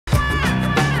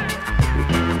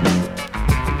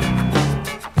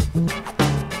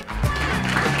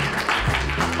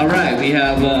All right, we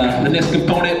have the next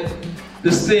component.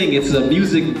 This thing, it's a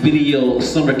music video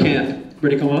summer camp.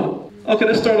 Ready to come on? Okay,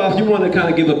 let's start off. You want to kind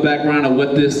of give a background of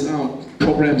what this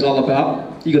program's all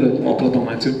about? You gotta pull up on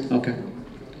mine too. Okay.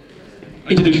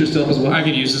 Introduce yourself as well. I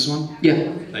could use this one?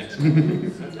 Yeah. Thanks.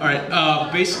 All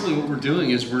right, basically what we're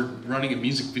doing is we're running a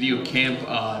music video camp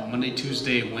Monday,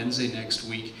 Tuesday, and Wednesday next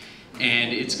week.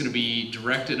 And it's going to be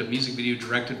a music video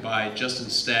directed by Justin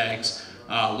Staggs,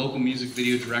 local music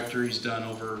video director. He's done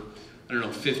over,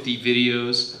 50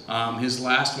 videos. His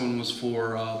last one was for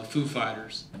the Foo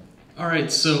Fighters. All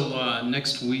right, so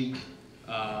next week,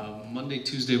 Monday,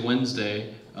 Tuesday,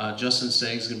 Wednesday, Justin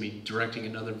Staggs is going to be directing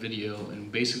another video,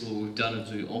 and basically what we've done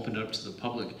is we opened it up to the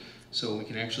public so we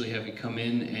can actually have you come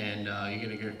in and you're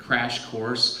going to get a crash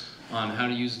course on how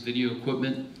to use video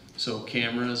equipment. So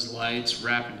cameras, lights,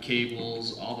 wrapping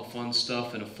cables, all the fun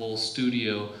stuff in a full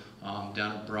studio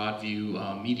down at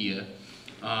Broadview Media.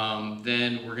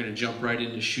 Then we're going to jump right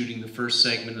into shooting the first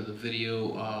segment of the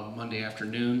video Monday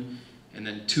afternoon. And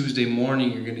then Tuesday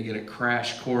morning, you're going to get a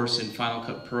crash course in Final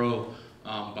Cut Pro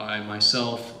by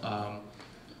myself.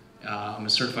 I'm a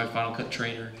certified Final Cut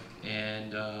trainer,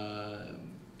 and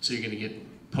so you're going to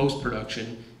get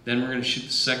post-production. Then we're going to shoot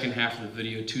the second half of the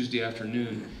video Tuesday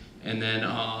afternoon, and then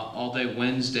all day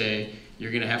Wednesday, you're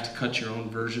going to have to cut your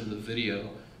own version of the video.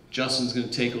 Justin's going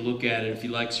to take a look at it. If he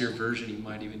likes your version, he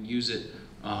might even use it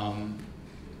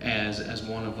as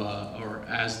one of or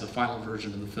as the final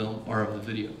version of the film or of the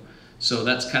video. So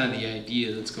that's kind of the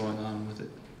idea that's going on with it.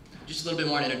 Just a little bit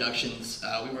more on introductions.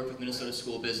 We work with Minnesota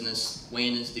School of Business.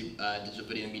 Wayne is the Digital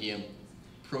Video and Media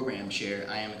Program Chair.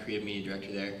 I am a Creative Media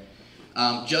Director there.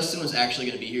 Justin was actually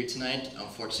going to be here tonight.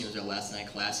 Unfortunately, it was our last night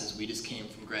classes. We just came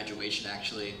from graduation,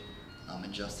 actually,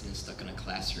 and Justin is stuck in a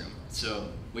classroom. So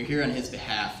we're here on his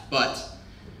behalf, but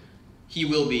he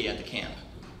will be at the camp.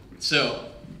 So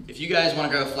if you guys want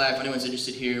to grab a flag, if anyone's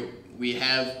interested here, we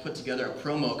have put together a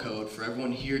promo code for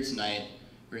everyone here tonight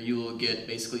where you will get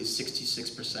basically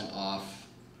 66% off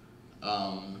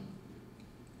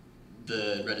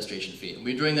the registration fee. And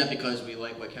we're doing that because we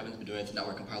like what Kevin's been doing at the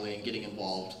Network and Parlay and getting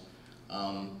involved.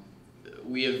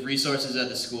 We have resources at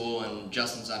the school, and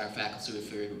Justin's on our faculty, so we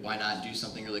figured why not do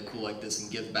something really cool like this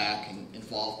and give back and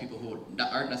involve people who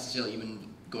aren't necessarily even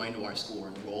going to our school or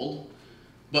enrolled,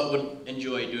 but would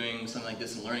enjoy doing something like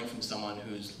this and learning from someone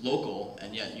who's local,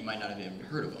 and yet you might not have even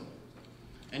heard of them.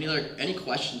 Any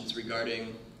questions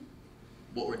regarding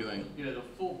what we're doing? Yeah, the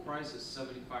full price is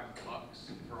 $75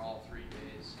 for all 3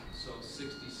 days, so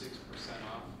 66%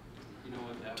 off. You know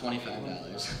what that $25.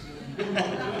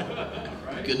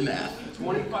 Right? Good math.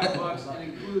 $25. It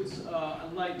includes a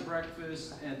light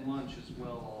breakfast and lunch as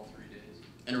well, all 3 days.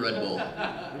 And a Red Bull.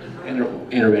 And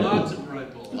a Red Bull. Lots of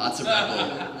Red Bull. Lots of Red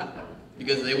Bull.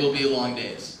 Because they will be long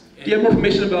days. Do you have more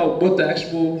information about what the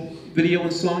actual video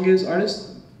and song is, artist?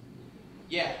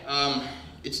 Yeah,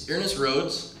 it's Ernie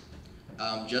Rhodes.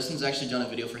 Justin's actually done a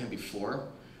video for him before.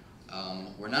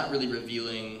 We're not really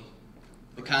revealing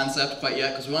the concept quite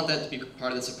yet because we want that to be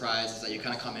part of the surprise, is that you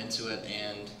kind of come into it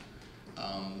and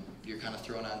you're kind of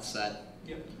thrown on set.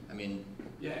 Yep. I mean,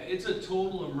 Yeah, it's a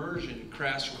total immersion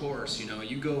crash course. You know,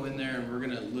 you go in there and we're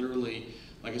gonna literally,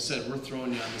 like I said, we're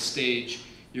throwing you on the stage.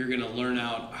 You're gonna learn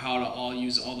out how to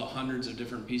use all the hundreds of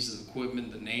different pieces of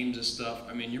equipment, the names of stuff.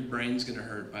 I mean, your brain's gonna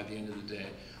hurt by the end of the day.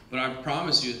 But I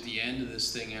promise you, at the end of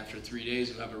this thing, after 3 days,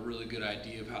 you'll have a really good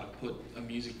idea of how to put a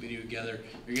music video together.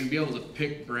 You're gonna be able to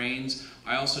pick brains.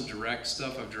 I also direct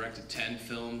stuff. I've directed 10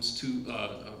 films,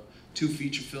 two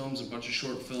feature films, a bunch of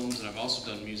short films, and I've also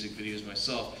done music videos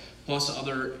myself. Plus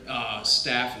other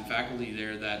staff and faculty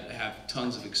there that have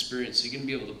tons of experience. So you're gonna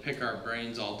be able to pick our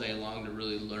brains all day long to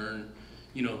really learn,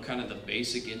 you know, kind of the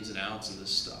basic ins and outs of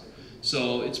this stuff.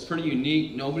 So it's pretty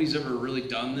unique. Nobody's ever really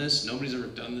done this. Nobody's ever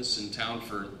done this in town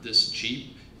for this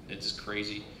cheap. It's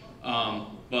crazy.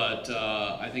 But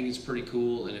I think it's pretty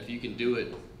cool, and if you can do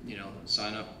it, you know,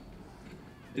 sign up.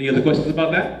 Any other questions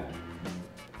about that?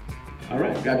 All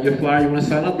right, grab your flyer. You want to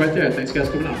sign up right there. Thanks, guys,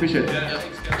 for coming out. Appreciate it. Yeah,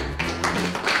 thanks, guys.